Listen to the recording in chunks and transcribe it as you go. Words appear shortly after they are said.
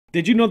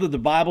Did you know that the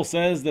Bible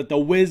says that the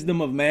wisdom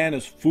of man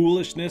is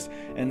foolishness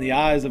in the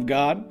eyes of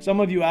God?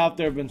 Some of you out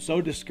there have been so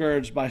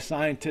discouraged by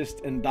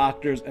scientists and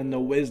doctors and the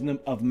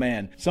wisdom of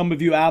man. Some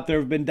of you out there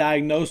have been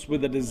diagnosed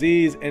with a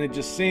disease and it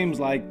just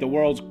seems like the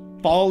world's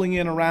falling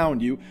in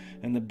around you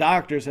and the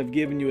doctors have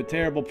given you a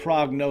terrible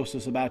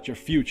prognosis about your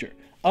future.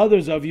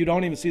 Others of you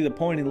don't even see the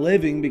point in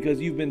living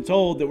because you've been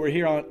told that we're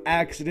here on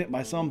accident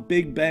by some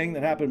big bang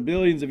that happened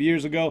billions of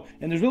years ago,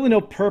 and there's really no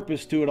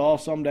purpose to it all.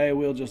 Someday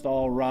we'll just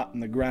all rot in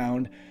the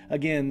ground.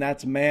 Again,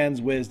 that's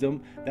man's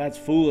wisdom. That's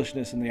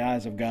foolishness in the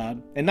eyes of God.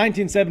 In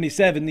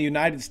 1977, the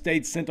United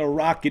States sent a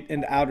rocket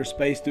into outer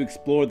space to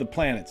explore the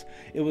planets.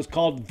 It was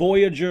called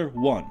Voyager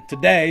 1.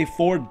 Today,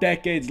 4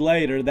 decades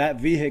later, that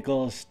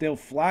vehicle is still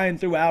flying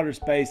through outer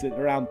space at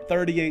around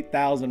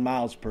 38,000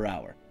 miles per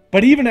hour.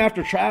 But even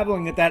after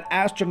traveling at that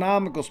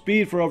astronomical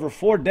speed for over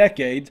 4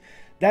 decades,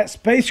 that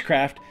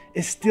spacecraft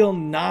is still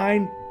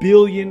 9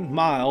 billion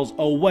miles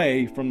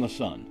away from the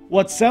sun.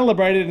 What's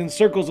celebrated in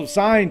circles of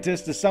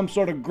scientists as some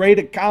sort of great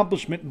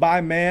accomplishment by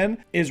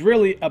man is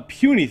really a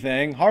puny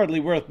thing, hardly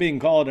worth being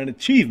called an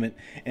achievement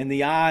in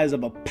the eyes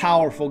of a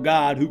powerful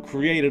God who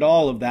created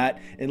all of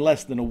that in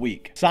less than a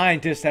week.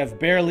 Scientists have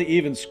barely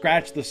even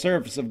scratched the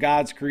surface of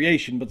God's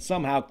creation, but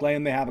somehow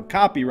claim they have a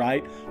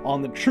copyright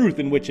on the truth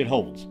in which it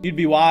holds. You'd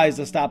be wise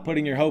to stop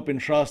putting your hope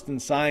and trust in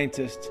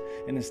scientists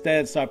and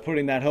instead start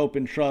putting that hope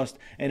and trust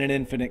in an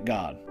infinite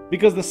God.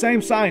 Because the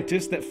same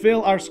scientists that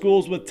fill our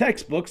schools with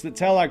textbooks that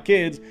tell our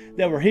kids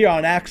that we're here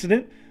on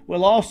accident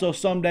will also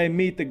someday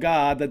meet the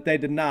God that they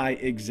deny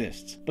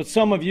exists. But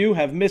some of you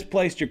have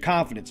misplaced your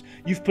confidence.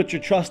 You've put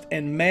your trust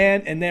in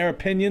man and their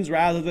opinions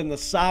rather than the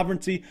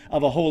sovereignty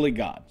of a holy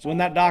God. So when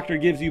that doctor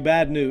gives you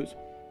bad news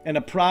and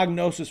a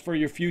prognosis for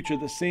your future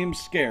that seems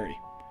scary,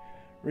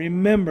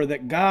 remember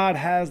that God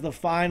has the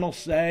final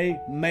say,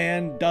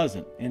 man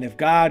doesn't. And if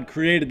God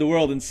created the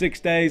world in 6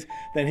 days,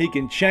 then he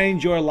can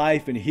change your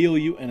life and heal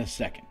you in a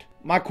second.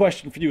 My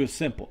question for you is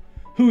simple.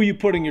 Who are you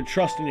putting your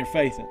trust and your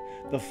faith in?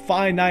 The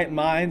finite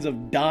minds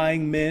of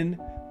dying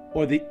men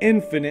or the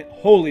infinite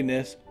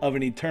holiness of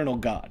an eternal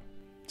God?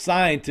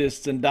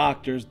 Scientists and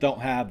doctors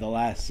don't have the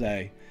last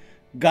say.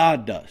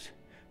 God does.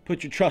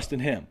 Put your trust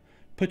in him.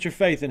 Put your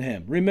faith in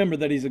him. Remember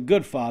that he's a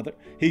good father.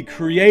 He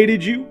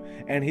created you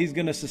and he's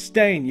going to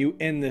sustain you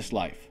in this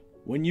life.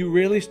 When you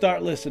really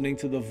start listening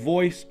to the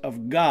voice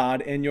of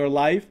God in your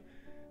life,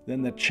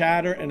 then the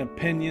chatter and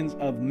opinions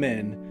of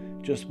men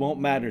just won't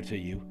matter to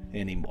you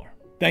anymore.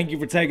 Thank you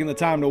for taking the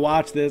time to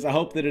watch this. I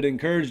hope that it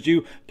encouraged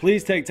you.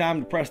 Please take time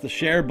to press the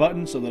share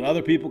button so that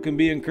other people can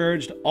be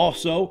encouraged.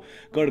 Also,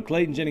 go to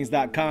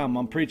ClaytonJennings.com.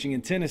 I'm preaching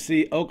in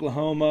Tennessee,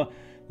 Oklahoma,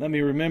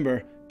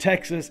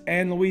 Texas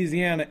and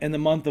Louisiana in the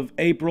month of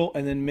April,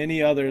 and then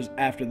many others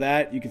after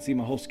that. You can see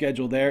my whole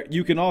schedule there.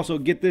 You can also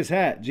get this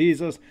hat,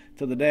 Jesus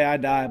Till the Day I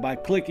Die, by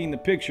clicking the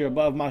picture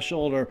above my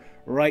shoulder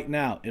right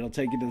now. It'll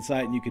take you to the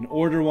site and you can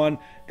order one.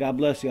 God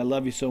bless you. I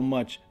love you so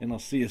much, and I'll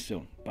see you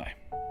soon. Bye.